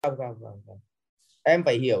Không. Em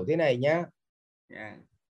phải hiểu thế này nhá. Yeah.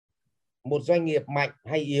 Một doanh nghiệp mạnh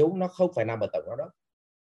hay yếu nó không phải nằm ở tổng giám đốc.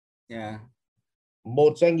 Yeah.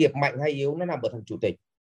 Một doanh nghiệp mạnh hay yếu nó nằm ở thằng chủ tịch.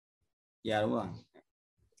 Dạ đúng rồi.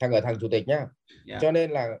 Thằng chủ tịch nhá. Yeah. Cho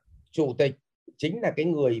nên là chủ tịch chính là cái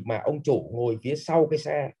người mà ông chủ ngồi phía sau cái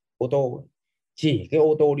xe ô tô, chỉ cái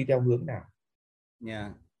ô tô đi theo hướng nào.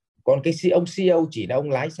 Yeah. Còn cái ông CEO chỉ là ông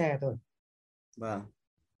lái xe thôi. Vâng.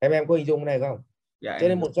 Em có hình dung cái này không? Dạ, Cho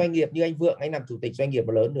nên một doanh nghiệp như anh Vượng, anh làm chủ tịch doanh nghiệp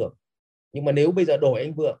mà lớn được. Nhưng mà nếu bây giờ đổi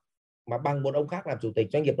anh Vượng mà bằng một ông khác làm chủ tịch,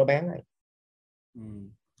 doanh nghiệp nó bé này.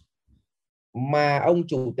 Mà ông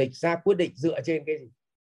chủ tịch ra quyết định dựa trên cái gì?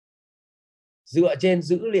 Dựa trên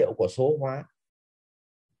dữ liệu của số hóa.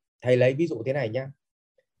 Thầy lấy ví dụ thế này nhá.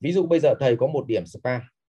 Ví dụ bây giờ thầy có một điểm spa.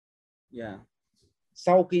 Yeah.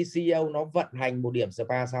 Sau khi CEO nó vận hành một điểm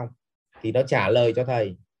spa xong thì nó trả lời cho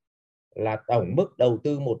thầy là tổng mức đầu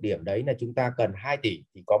tư một điểm đấy là chúng ta cần 2 tỷ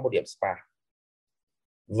thì có một điểm spa.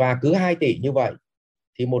 Và cứ 2 tỷ như vậy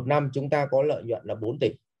thì một năm chúng ta có lợi nhuận là 4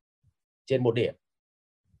 tỷ trên một điểm.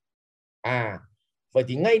 Vậy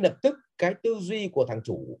thì ngay lập tức cái tư duy của thằng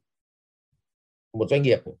chủ một doanh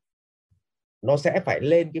nghiệp nó sẽ phải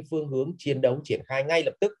lên cái phương hướng chiến đấu triển khai ngay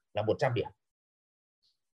lập tức là 100 điểm.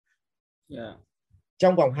 Yeah.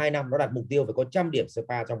 Trong vòng 2 năm nó đặt mục tiêu phải có 100 điểm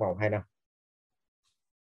spa trong vòng 2 năm.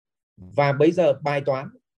 Và bây giờ bài toán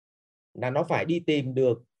là nó phải đi tìm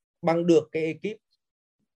được, bằng được cái ekip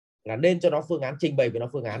là nên cho nó phương án, trình bày với nó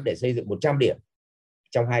phương án để xây dựng 100 điểm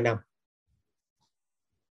trong 2 năm.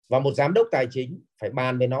 Và một giám đốc tài chính phải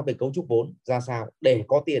bàn với nó về cấu trúc vốn ra sao để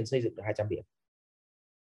có tiền xây dựng được 200 điểm.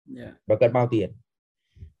 Yeah. Và cần bao tiền.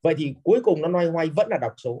 Vậy thì cuối cùng nó loay hoay vẫn là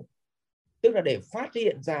đọc số. Tức là để phát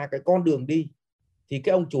hiện ra cái con đường đi thì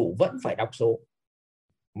cái ông chủ vẫn phải đọc số,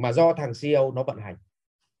 mà do thằng CEO nó vận hành,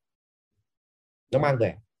 nó mang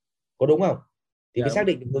về. Có đúng không? Thì mới xác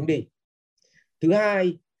định được hướng đi. Thứ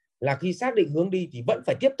hai là khi xác định hướng đi thì vẫn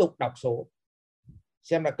phải tiếp tục đọc số,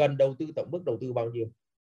 xem là cần đầu tư, tổng mức đầu tư bao nhiêu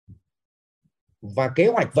và kế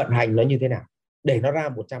hoạch vận hành nó như thế nào để nó ra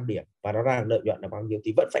 100 điểm và nó ra lợi nhuận là bao nhiêu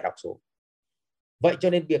thì vẫn phải đọc số. Vậy cho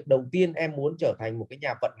nên việc đầu tiên em muốn trở thành một cái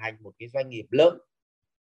nhà vận hành một cái doanh nghiệp lớn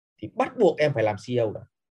thì bắt buộc em phải làm CEO đó.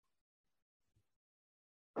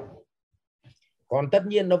 Còn tất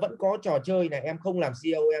nhiên nó vẫn có trò chơi này, em không làm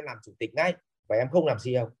CEO em làm chủ tịch ngay và em không làm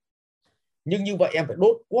CEO. Nhưng như vậy em phải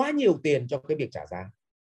đốt quá nhiều tiền cho cái việc trả giá.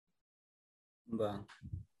 Vâng.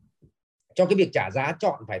 Cho cái việc trả giá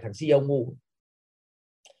chọn phải thằng CEO ngu.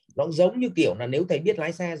 Nó giống như kiểu là nếu thầy biết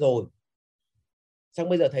lái xe rồi, xong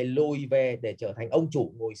bây giờ thầy lùi về để trở thành ông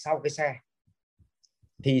chủ ngồi sau cái xe,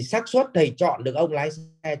 thì xác suất thầy chọn được ông lái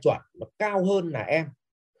xe chuẩn nó cao hơn là em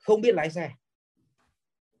không biết lái xe.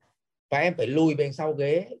 Và em phải lùi về sau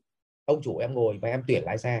ghế ông chủ em ngồi và em tuyển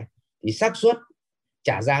lái xe, thì xác suất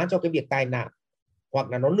trả giá cho cái việc tai nạn hoặc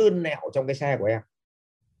là nó lươn nẹo trong cái xe của em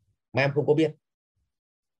mà em không có biết.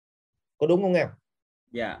 Có đúng không em?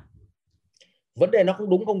 Dạ. Vấn đề nó không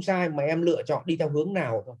đúng không sai mà em lựa chọn đi theo hướng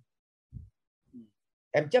nào thôi.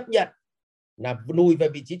 Em chấp nhận là lùi về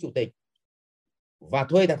vị trí chủ tịch và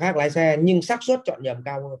thuê thằng khác lái xe nhưng xác suất chọn nhầm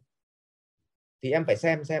cao hơn, thì em phải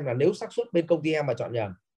xem là nếu xác suất bên công ty em mà chọn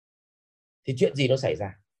nhầm thì chuyện gì nó xảy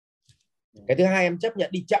ra. Cái thứ hai, em chấp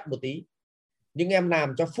nhận đi chậm một tí nhưng em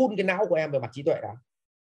làm cho full cái não của em về mặt trí tuệ đó,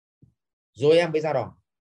 rồi em mới ra đòn.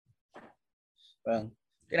 Vâng.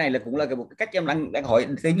 Cái này là cũng là một cái cách em đang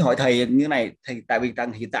hỏi thầy như này thầy, tại vì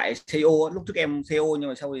hiện tại CEO lúc trước em CEO nhưng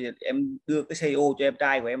mà sau thì em đưa cái CEO cho em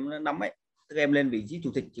trai của em nó nắm ấy, tức em lên vị trí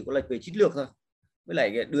chủ tịch chỉ có là về chiến lược thôi, với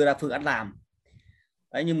lại đưa ra phương án làm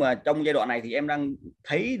đấy. Nhưng mà trong giai đoạn này thì em đang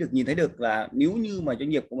nhìn thấy được là nếu như mà doanh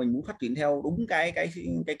nghiệp của mình muốn phát triển theo đúng cái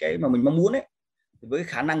mà mình mong muốn ấy, với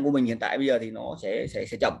khả năng của mình hiện tại bây giờ thì nó sẽ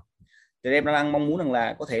chậm. Thì em đang mong muốn rằng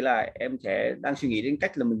là có thể là em sẽ đang suy nghĩ đến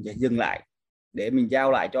cách là mình sẽ dừng lại để mình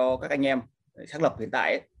giao lại cho các anh em xác lập hiện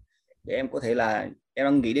tại ấy, để em có thể là em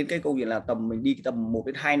đang nghĩ đến cái câu chuyện là mình đi tầm 1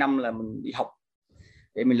 đến 2 năm là mình đi học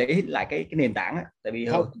để mình lấy lại cái nền tảng ấy. Tại vì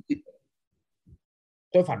Không,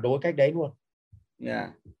 tôi phản đối cách đấy luôn. Yeah.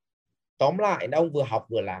 Tóm lại là ông vừa học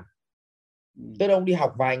vừa làm. Tức là ông đi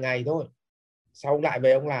học vài ngày thôi, sau ông lại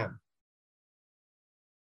về ông làm,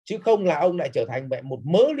 chứ không là ông lại trở thành một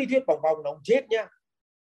mớ lý thuyết vòng vòng là ông chết nhá.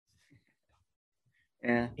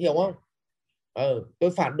 Yeah. Hiểu không?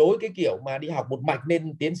 Tôi phản đối cái kiểu mà đi học một mạch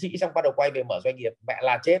nên tiến sĩ xong bắt đầu quay về mở doanh nghiệp, mẹ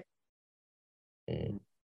là chết.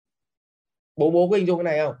 Bố có hình dung cái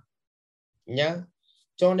này không nhá?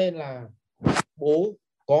 Cho nên là bố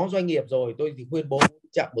có doanh nghiệp rồi, tôi thì khuyên bố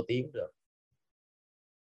chậm một tí cũng được.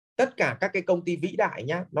 Tất cả các cái công ty vĩ đại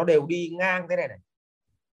nhá, nó đều đi ngang thế này này.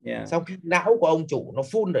 Yeah. Sau khi não của ông chủ nó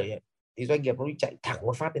full rồi thì doanh nghiệp nó đi chạy thẳng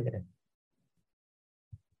một phát lên thế này.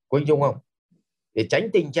 Có hình dung không? Để tránh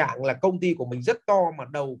tình trạng là công ty của mình rất to mà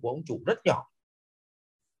đầu của ông chủ rất nhỏ,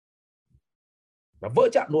 nó vỡ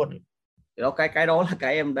trận luôn. Đó, cái đó là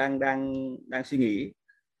cái em đang suy nghĩ.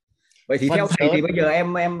 Vậy thì Phần theo thầy thì lớn bây giờ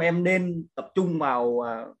em nên tập trung vào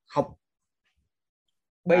học.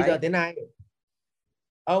 bây Đấy. giờ thế này,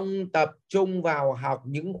 ông tập trung vào học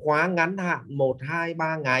những khóa ngắn hạn 1, 2,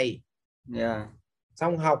 3 ngày. Yeah.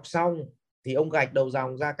 Xong học xong thì ông gạch đầu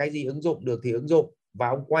dòng ra cái gì ứng dụng được thì ứng dụng, và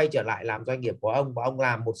ông quay trở lại làm doanh nghiệp của ông, và ông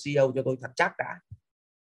làm một CEO cho tôi thật chắc đã.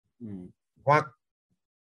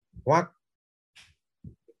 Hoặc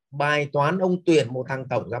bài toán ông tuyển một thằng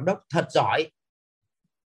tổng giám đốc thật giỏi,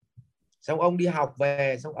 xong ông đi học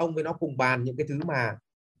về, xong ông với nó cùng bàn những cái thứ mà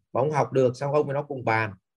ông học được, xong ông với nó cùng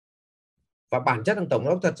bàn. Và bản chất thằng tổng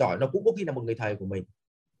giám đốc thật giỏi nó cũng có khi là một người thầy của mình.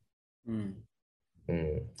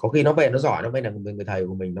 Có khi nó về nó giỏi, nó về là người thầy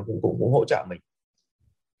của mình, nó cũng hỗ trợ mình.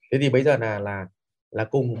 Thế thì bây giờ là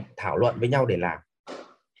cùng thảo luận với nhau để làm.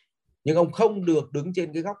 Nhưng ông không được đứng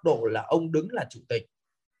trên cái góc độ là ông đứng là chủ tịch,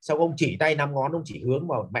 xong ông chỉ tay 5 ngón, ông chỉ hướng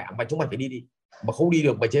vào mẹ mà chúng mày phải đi đi, mà không đi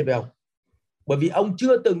được mày chết với ông. Bởi vì ông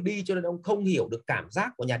chưa từng đi cho nên ông không hiểu được cảm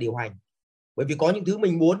giác của nhà điều hành. Bởi vì có những thứ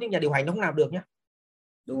mình muốn nhưng nhà điều hành nó không làm được nhé.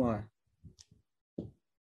 Đúng rồi.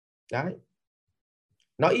 Đấy,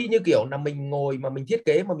 nó y như kiểu là mình ngồi mà mình thiết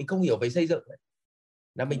kế mà mình không hiểu về xây dựng ấy.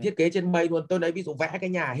 Là mình thiết kế trên mây luôn. Tôi lấy ví dụ vẽ cái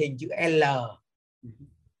nhà hình chữ L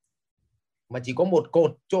mà chỉ có một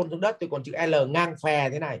cột chôn xuống đất, tôi còn chữ L ngang phè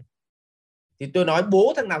thế này, thì tôi nói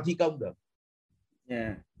bố thằng nào thi công được.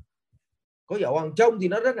 Yeah. Có hiểu không? Trông thì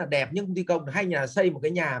nó rất là đẹp nhưng không thi công được. Hay nhà xây một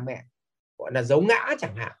cái nhà mẹ gọi là dấu ngã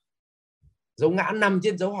chẳng hạn, dấu ngã nằm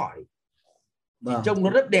trên dấu hỏi thì trông nó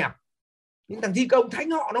rất đẹp, nhưng thằng thi công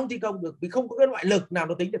thánh họ nó không thi công được vì không có cái loại lực nào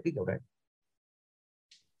nó tính được cái kiểu đấy.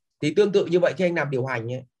 Thì tương tự như vậy, khi anh làm điều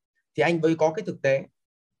hành ấy, thì anh mới có cái thực tế.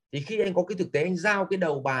 Thì khi anh có cái thực tế, anh giao cái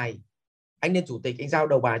đầu bài, anh lên chủ tịch, anh giao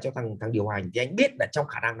đầu bài cho thằng điều hành, thì anh biết là trong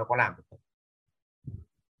khả năng nó có làm được không.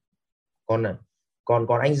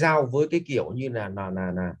 Còn anh giao với cái kiểu như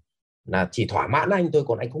là chỉ thỏa mãn anh thôi,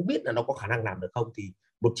 còn anh không biết là nó có khả năng làm được không, thì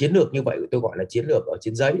một chiến lược như vậy tôi gọi là chiến lược ở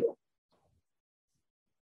trên giấy.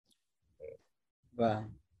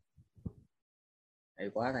 Vâng, hay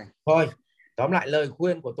quá thầy. Thôi, tóm lại lời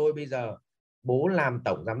khuyên của tôi bây giờ, bố làm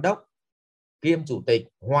tổng giám đốc kiêm chủ tịch,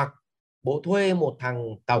 hoặc bố thuê một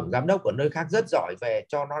thằng tổng giám đốc ở nơi khác rất giỏi về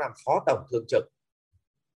cho nó làm phó tổng thường trực,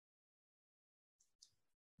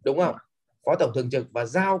 đúng không? Phó tổng thường trực, và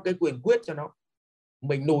giao cái quyền quyết cho nó.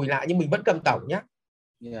 Mình lùi lại nhưng mình vẫn cầm tổng nhá.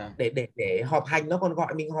 Yeah. Để họp hành nó còn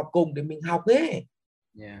gọi mình họp cùng để mình học ấy.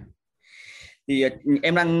 Yeah. Thì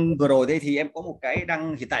em đang vừa rồi đây thì em có một cái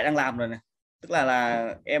hiện tại đang làm rồi này, tức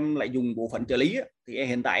là em lại dùng bộ phận trợ lý ấy. Thì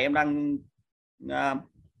hiện tại em đang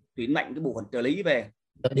tuyển mạnh cái bộ phận trợ lý về.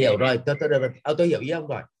 Tôi hiểu rồi, tôi hiểu ý ông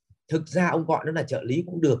rồi. Thực ra ông gọi nó là trợ lý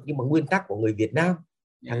cũng được, nhưng mà nguyên tắc của người Việt Nam,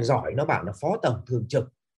 thằng giỏi nó bảo là phó tổng thường trực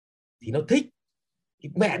thì nó thích, thì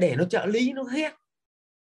mẹ để nó trợ lý nó ghét.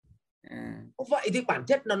 Vậy thì bản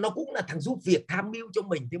chất nó cũng là thằng giúp việc tham mưu cho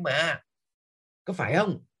mình thôi mà, có phải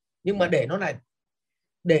không? Nhưng mà để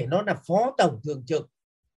nó là phó tổng thường trực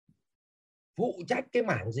phụ trách cái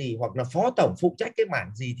mảng gì, hoặc là phó tổng phụ trách cái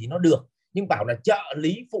mảng gì thì nó được, nhưng bảo là trợ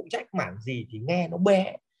lý phụ trách mảng gì thì nghe nó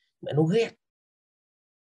bé, mẹ nó ghét,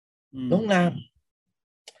 nó không làm.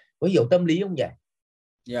 Có hiểu tâm lý không nhỉ?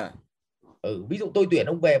 Yeah. Ví dụ tôi tuyển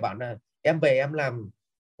ông về bảo là em về em làm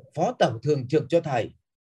phó tổng thường trực cho thầy,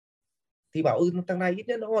 thì bảo thằng này ít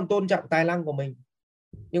nhất nó còn tôn trọng tài năng của mình.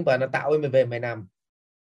 Nhưng bảo là tạo mày về mày làm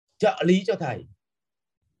trợ lý cho thầy,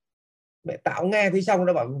 mẹ tạo nghe thấy xong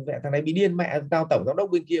nó bảo mẹ thằng này bị điên, mẹ tao tổng giám đốc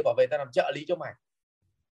bên kia bảo về tao làm trợ lý cho mày.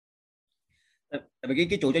 Tại vì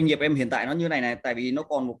cái chủ doanh nghiệp em hiện tại nó như này, tại vì nó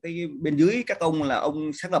còn một cái bên dưới các ông là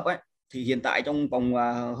ông xác lập ấy, thì hiện tại trong vòng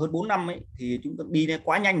hơn 4 năm ấy thì chúng ta đi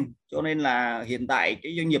quá nhanh, cho nên là hiện tại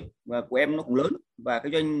cái doanh nghiệp của em nó cũng lớn và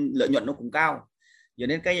cái lợi nhuận nó cũng cao, cho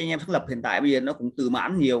nên cái anh em xác lập hiện tại bây giờ nó cũng từ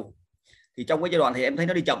mãn nhiều. Thì trong cái giai đoạn thì em thấy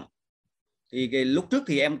nó đi chậm, thì cái lúc trước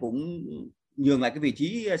thì em cũng nhường lại cái vị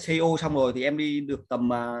trí CEO, xong rồi thì em đi được tầm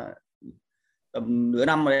nửa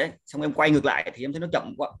năm rồi đấy, xong em quay ngược lại thì em thấy nó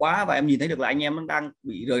chậm quá và em nhìn thấy được là anh em nó đang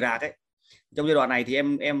bị rời rạc ấy. Trong giai đoạn này thì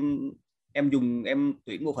em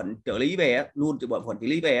tuyển bộ phận trợ lý về luôn, từ bộ phận trợ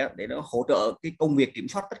lý về để nó hỗ trợ cái công việc, kiểm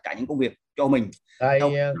soát tất cả những công việc cho mình.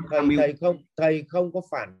 Thầy không có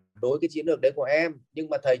phản đối cái chiến lược đấy của em, nhưng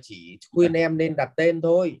mà thầy chỉ khuyên em nên đặt tên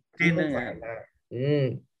thôi, chứ không phải là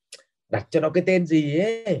đặt cho nó cái tên gì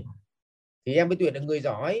ấy thì em mới tuyển được người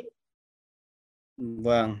giỏi.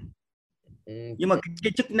 Vâng. Nhưng mà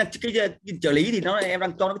cái chức năng cái trợ lý thì em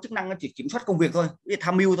đang cho nó cái chức năng chỉ kiểm soát công việc thôi, cái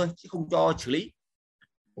tham mưu thôi chứ không cho xử lý.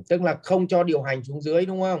 Tức là không cho điều hành xuống dưới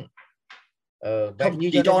đúng không? Vậy Không, như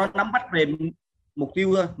chỉ cho nó nắm bắt về mục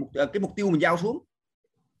tiêu thôi, cái mục tiêu mình giao xuống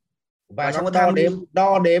và nó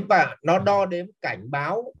đo đếm và nó đo đếm cảnh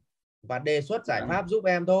báo và đề xuất giải pháp giúp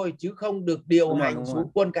em thôi, chứ không được điều hành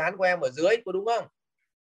xuống quân cán của em ở dưới, có đúng không?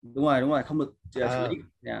 Đúng rồi, không được xử lý.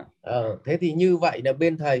 Thế thì như vậy là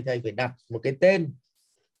bên thầy phải đặt một cái tên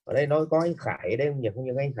ở đây, nó có anh Khải ở đây không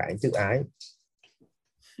những anh Khải anh tự ái.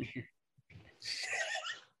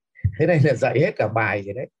 Thế này là dạy hết cả bài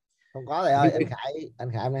rồi đấy. Không có thầy ơi,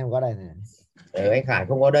 anh Khải hôm nay không có đây nè. Anh Khải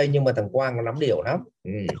không có đây nhưng mà thằng Quang nó nắm điều lắm.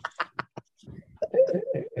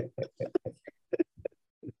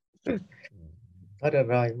 Thôi được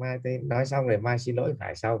rồi, mai tôi nói xong rồi mai xin lỗi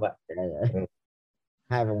Khải sau vậy.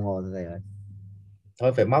 2 đồng hồ rồi thầy ơi.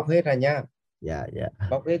 Thôi phải móc hết ra nhá. Dạ.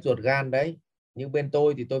 Móc hết ruột gan đấy. như bên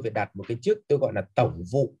tôi thì tôi phải đặt một cái chức tôi gọi là tổng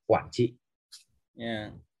vụ quản trị.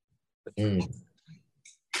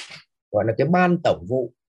 Gọi là cái ban tổng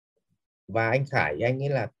vụ, và anh Khải anh ấy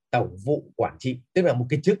là tổng vụ quản trị, tức là một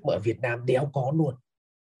cái chức mà ở Việt Nam đéo có luôn,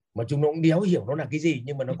 mà chúng nó cũng đéo hiểu nó là cái gì,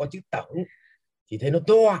 nhưng mà nó có chữ tổng thì thấy nó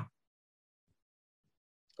to,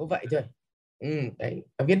 có vậy thôi. Đấy.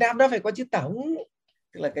 Ở Việt Nam nó phải có chữ tổng,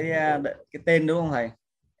 tức là cái tên đúng không thầy?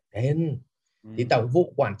 Tên. Thì tổng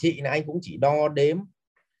vụ quản trị là anh cũng chỉ đo đếm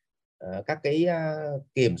các cái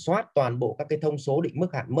kiểm soát toàn bộ các cái thông số định mức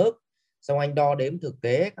hạn mức, xong anh đo đếm thực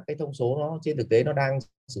tế các cái thông số nó trên thực tế nó đang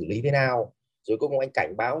xử lý thế nào, rồi cuối cùng anh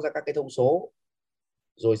cảnh báo ra các cái thông số,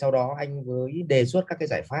 rồi sau đó anh với đề xuất các cái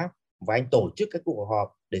giải pháp và anh tổ chức các cuộc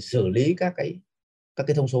họp để xử lý các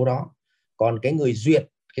cái thông số đó. Còn cái người duyệt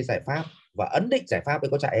cái giải pháp và ấn định giải pháp ấy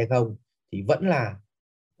có chạy hay không thì vẫn là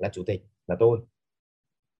chủ tịch, là tôi.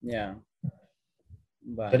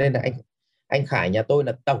 Cho nên là anh Khải nhà tôi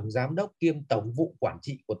là tổng giám đốc kiêm tổng vụ quản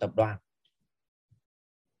trị của tập đoàn.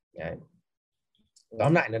 Đấy.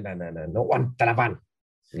 Tóm lại là nó oan tà văn.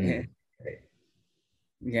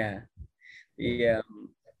 Thì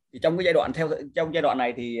trong cái giai đoạn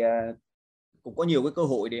này thì cũng có nhiều cái cơ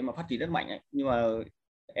hội để mà phát triển rất mạnh ấy. Nhưng mà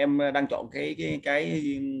em đang chọn cái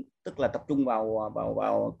tức là tập trung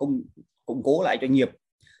vào củng cố lại doanh nghiệp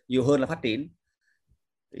nhiều hơn là phát triển.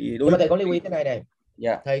 Thì nhưng mà thầy có lưu ý thế này này.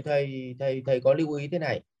 Thầy có lưu ý thế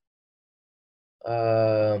này.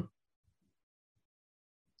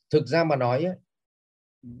 Thực ra mà nói ấy,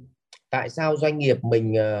 tại sao doanh nghiệp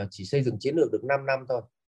mình chỉ xây dựng chiến lược được 5 năm thôi,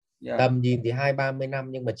 tầm nhìn thì 20-30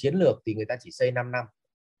 năm, nhưng mà chiến lược thì người ta chỉ xây 5 năm.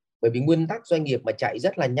 Bởi vì nguyên tắc doanh nghiệp mà chạy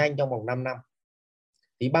rất là nhanh trong vòng 5 năm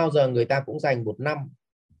thì bao giờ người ta cũng dành 1 năm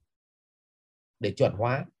để chuẩn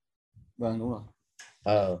hóa. Vâng, đúng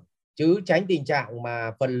rồi. Chứ tránh tình trạng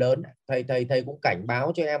mà phần lớn, thầy cũng cảnh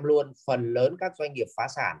báo cho em luôn, phần lớn các doanh nghiệp phá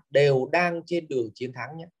sản đều đang trên đường chiến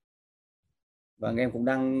thắng nhé. Vâng, em cũng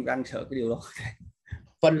đang sợ cái điều đó.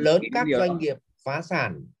 Phần lớn các doanh nghiệp phá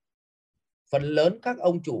sản, phần lớn các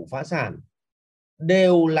ông chủ phá sản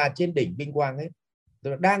đều là trên đỉnh vinh quang hết, tức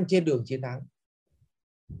là đang trên đường chiến thắng.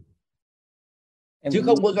 Chứ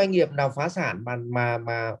không có doanh nghiệp nào phá sản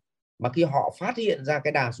mà khi họ phát hiện ra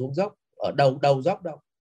cái đà xuống dốc ở đầu dốc đâu.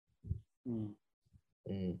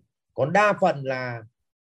 Còn đa phần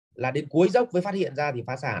là đến cuối dốc mới phát hiện ra thì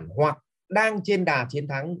phá sản, hoặc đang trên đà chiến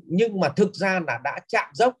thắng nhưng mà thực ra là đã chạm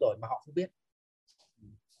dốc rồi mà họ không biết.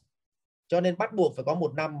 Cho nên bắt buộc phải có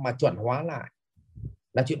 1 năm mà chuẩn hóa lại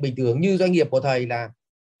là chuyện bình thường. Như doanh nghiệp của thầy là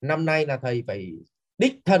năm nay là thầy phải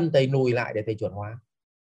đích thân thầy lùi lại để thầy chuẩn hóa,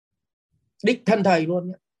 đích thân thầy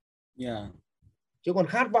luôn nhé. Chứ còn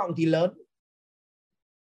khát vọng thì lớn,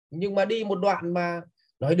 nhưng mà đi một đoạn mà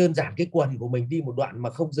nói đơn giản, cái quần của mình đi một đoạn mà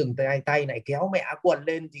không dừng tay lại kéo mẹ quần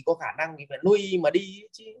lên thì có khả năng thì phải nuôi mà đi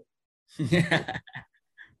chứ.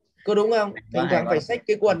 Có đúng không? Thỉnh thoảng phải xách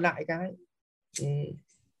cái quần lại cái.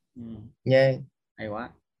 Hay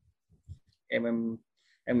quá. Em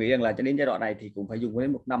nghĩ rằng là cho đến giai đoạn này thì cũng phải dùng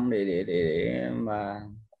đến 1 năm để mà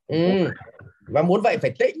và muốn vậy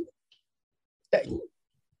phải tĩnh,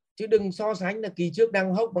 chứ đừng so sánh là kỳ trước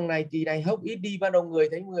đang hốc bằng này, kỳ này hốc ít đi, bắt đầu người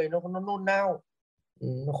thấy người nó nôn nao,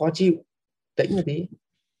 nó khó chịu. Tĩnh một tí.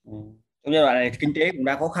 Trong giai đoạn này kinh tế cũng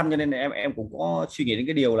đang khó khăn, cho nên là em cũng có suy nghĩ đến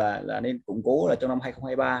cái điều là nên củng cố là trong năm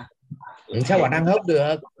 2023. Sao mà đang hốc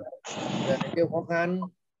được, giờ này kêu khó khăn.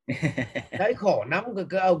 Đấy khổ lắm,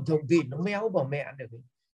 cái ông thông tin nó méo vào mẹ được.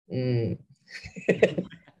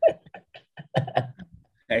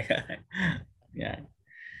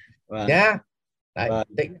 Nhá. Đấy,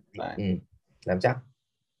 tĩnh. Làm chắc.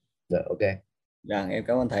 Rồi, ok. Em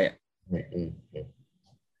cảm ơn thầy ạ.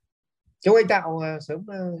 Chúc anh Tạo sớm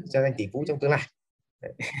trở thành tỷ phú trong tương lai.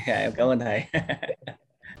 Em cảm ơn thầy.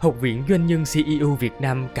 Học viện Doanh nhân CEO Việt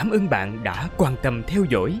Nam cảm ơn bạn đã quan tâm theo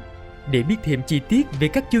dõi. Để biết thêm chi tiết về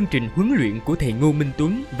các chương trình huấn luyện của thầy Ngô Minh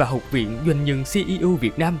Tuấn và Học viện Doanh nhân CEO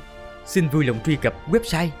Việt Nam, xin vui lòng truy cập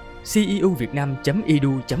website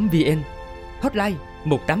ceovietnam.edu.vn, hotline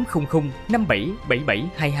 1800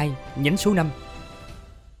 577722 nhánh số 5.